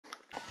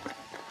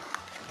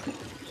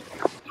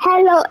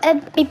Hello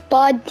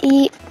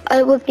everybody,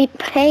 I will be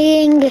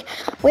playing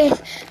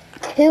with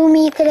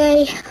Toomey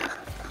today.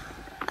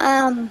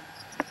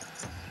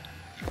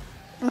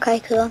 Okay,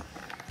 cool.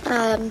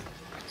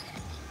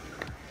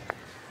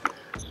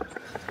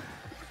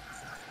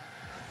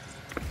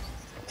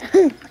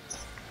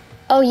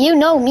 Oh, you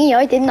know me,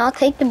 I did not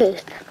take the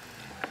boost.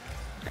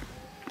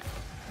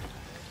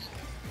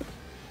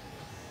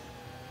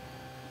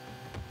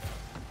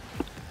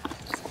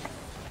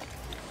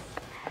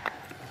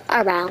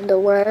 Around the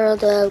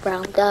world,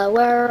 around the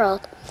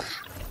world.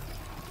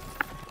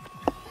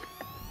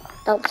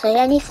 Don't say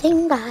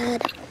anything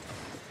bad.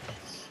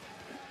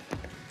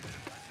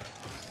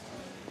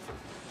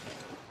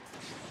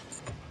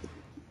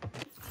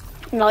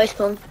 Nice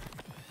one.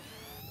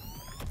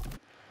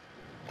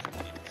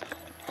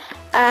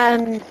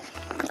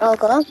 I'll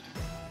go.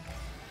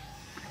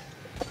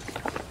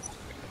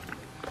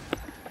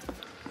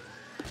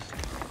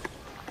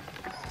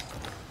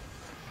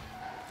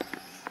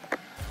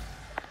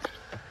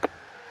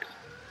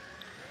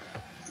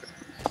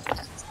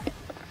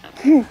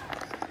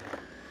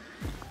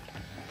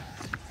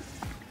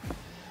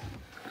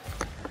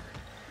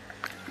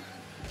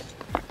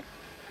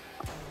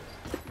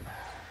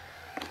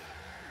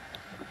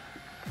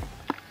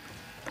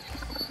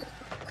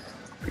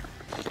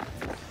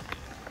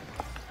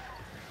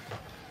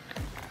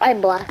 I'm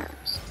black.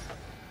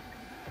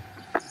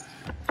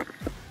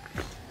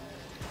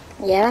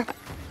 Yeah.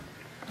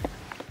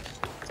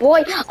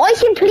 Boy, I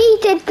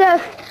completed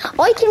the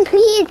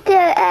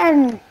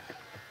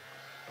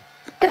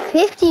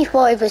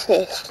 55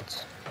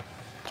 assists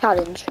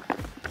challenge.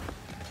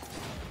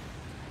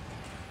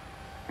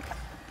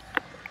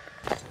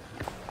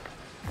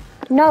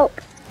 No.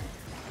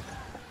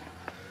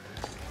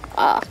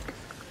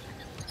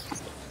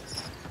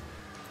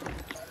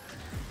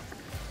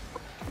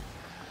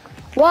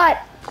 What?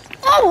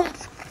 Oh!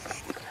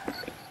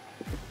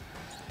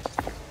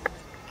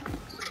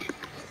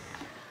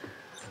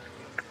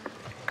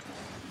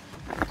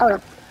 Oh no.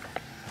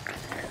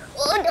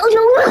 Oh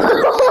no!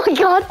 Oh my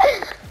god!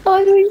 Oh,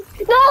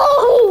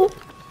 no!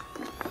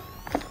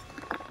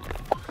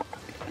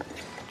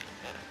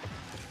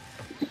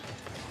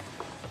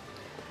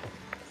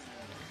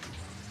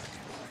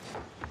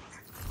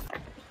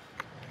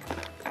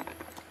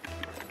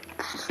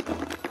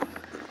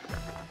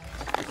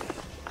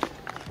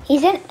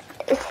 He's in.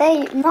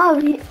 Say,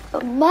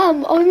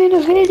 Mom, I'm in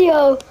a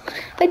video.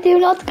 I do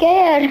not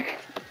care.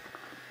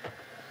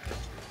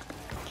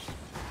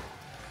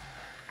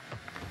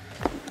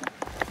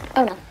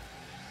 Oh no.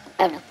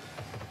 Oh no.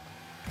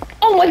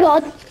 Oh my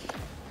god.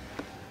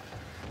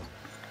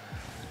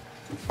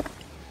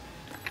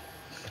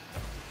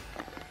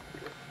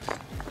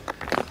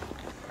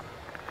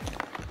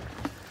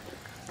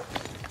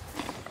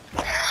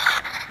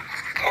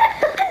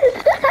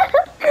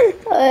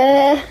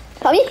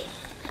 Tommy?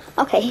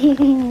 Okay.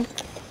 You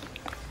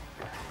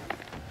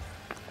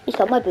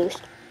saw my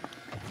boost.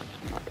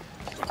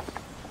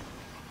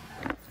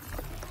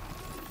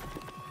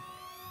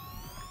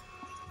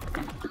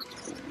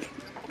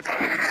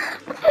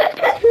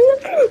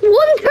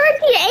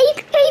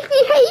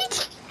 KPH.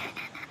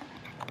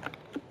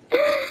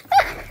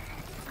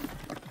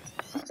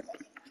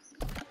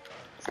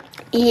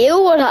 You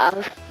would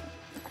have.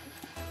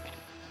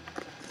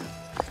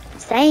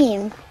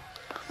 Same.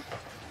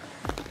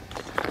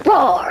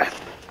 Roar.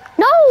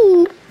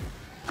 No.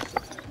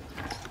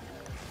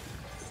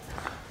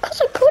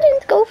 Cause I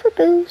couldn't go for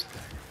boost.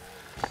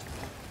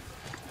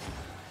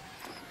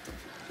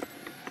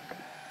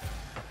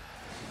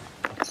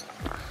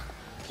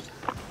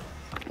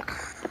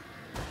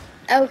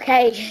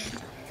 Okay.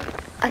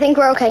 I think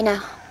we're okay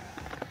now.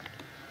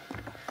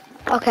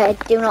 Okay, I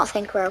do not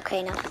think we're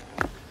okay now.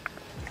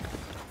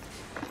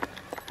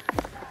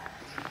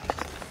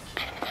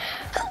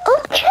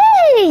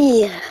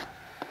 Okay!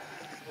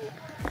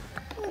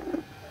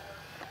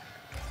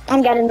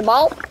 I'm getting the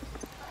ball.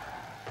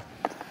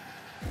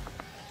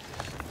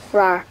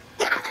 Rawr.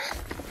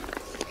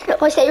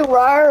 I say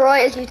rawr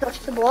right as you touch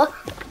the ball.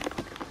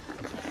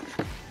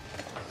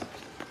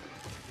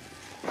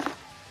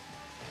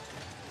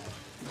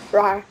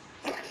 Rawr.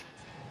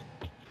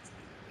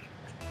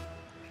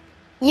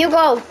 You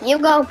go, you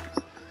go.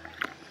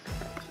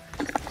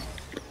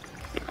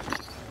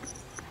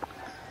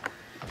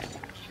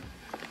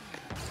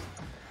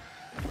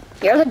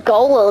 You're the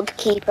gold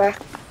keeper.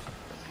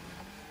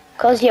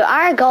 Cause you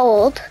are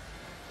gold.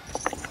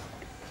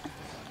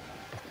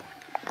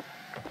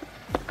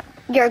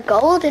 You're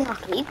gold in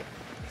Rocket League.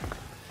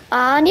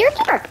 And you're a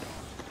keeper.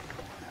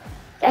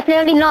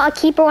 Definitely not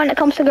a keeper when it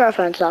comes to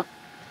girlfriends though.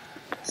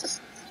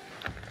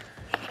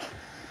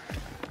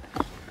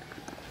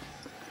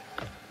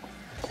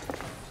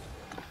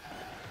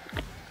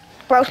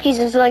 Broskies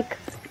is like,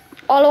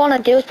 all I want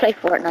to do is play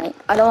Fortnite.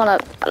 I don't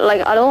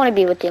want to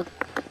be with you.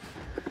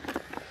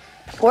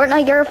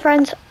 Fortnite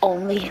girlfriends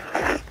only.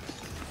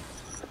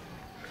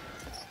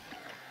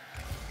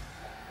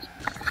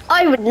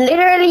 I would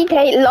literally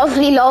take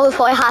Lovely Low if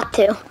I had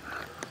to.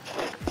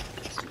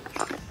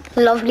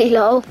 Lovely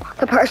low.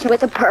 The person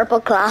with the purple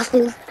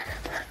glasses.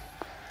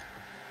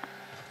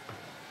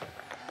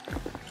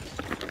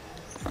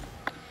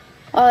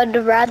 I'd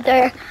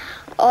rather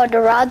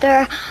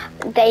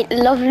they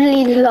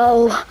lovely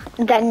low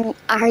than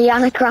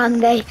Ariana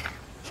Grande,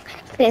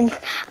 since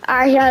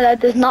Ariana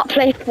does not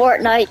play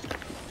Fortnite.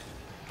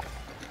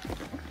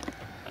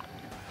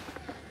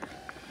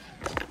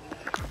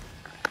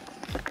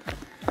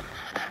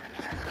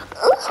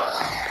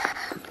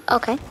 Ooh.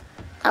 Okay.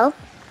 Oh.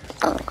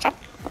 Okay.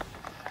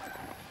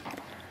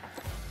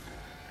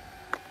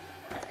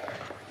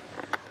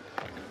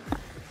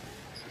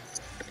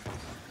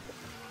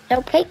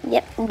 Okay.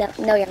 Yep.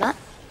 No, you're not.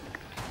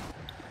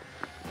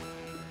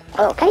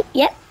 Okay.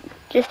 Yep.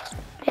 Just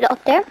hit it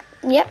up there.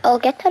 Yep. I'll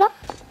get to that.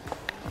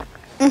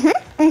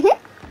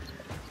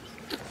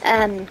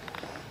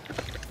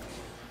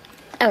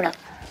 Oh no.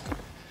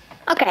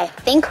 Okay.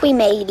 Think we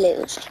may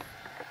lose.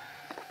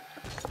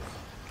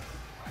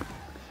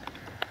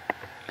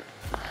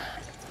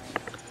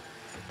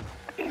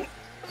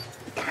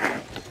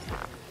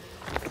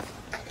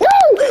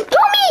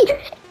 Tommy!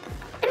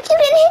 If you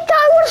didn't hit that,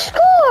 I would have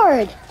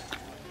scored!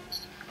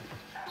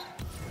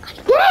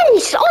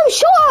 Yes, I'm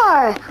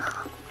sure!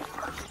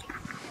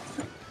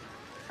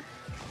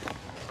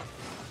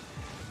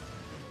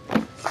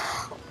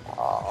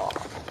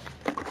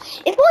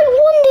 If I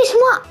won this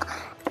match,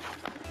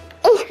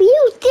 if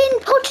you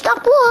didn't touch that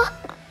ball,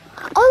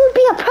 I would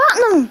be a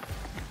platinum.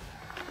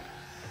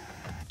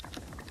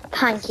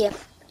 Thank you.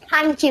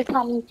 Thank you,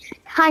 Tommy.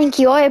 Thank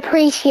you, I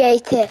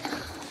appreciate it.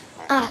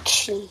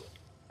 Actually.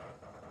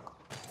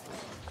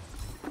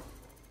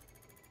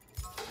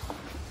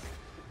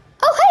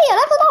 Oh, hey, I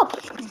leveled up.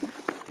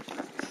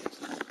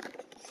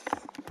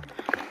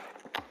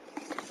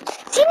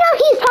 See, now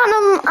he's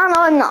platinum and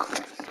I'm not.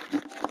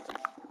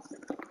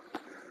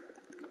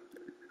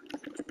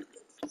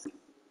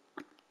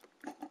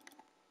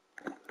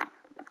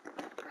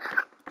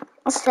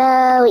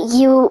 So,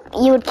 you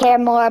would care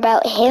more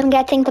about him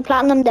getting to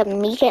platinum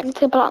than me getting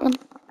to platinum?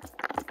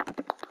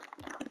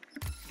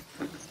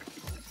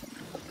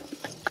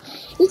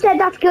 You said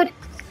that's good.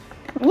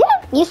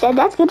 Yeah, you said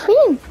that's good for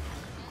you.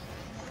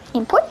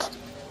 Import.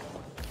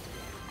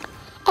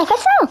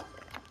 FSL.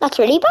 That's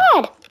really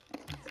bad.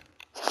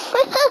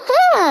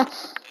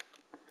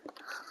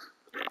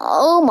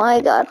 Oh my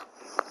god.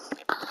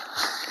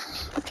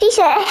 He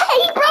said,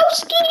 hey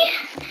broski.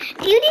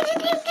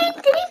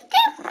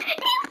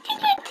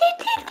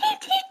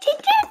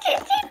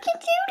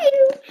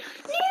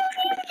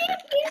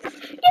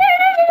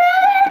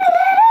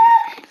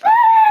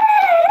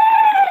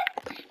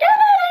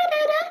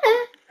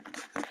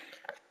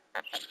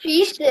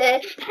 She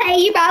said,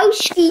 hey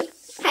broski.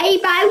 Hey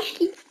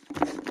broski.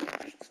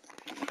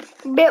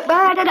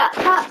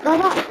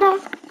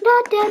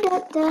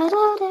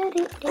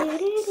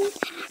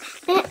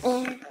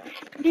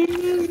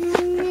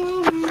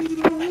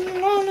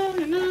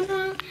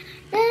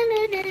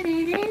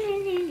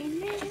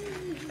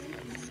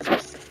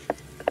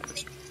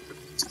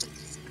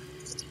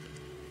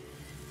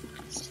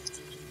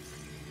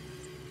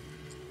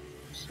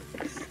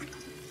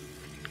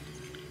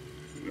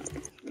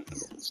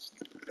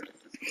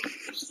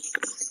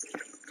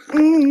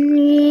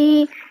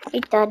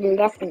 It taught a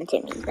lesson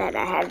to me that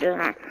I had to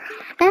learn.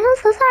 And I'm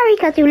so sorry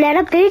because you let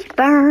a bitch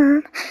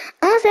burn.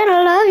 I said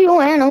I love you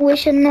and I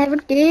wish I never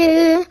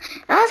did.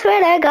 I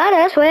swear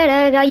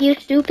to God, you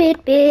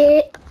stupid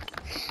bitch.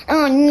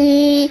 Oh,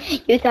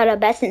 you taught a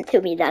lesson to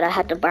me that I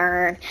had to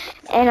burn.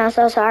 And I'm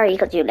so sorry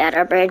because you let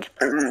a bitch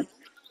burn.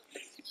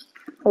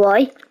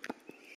 Why?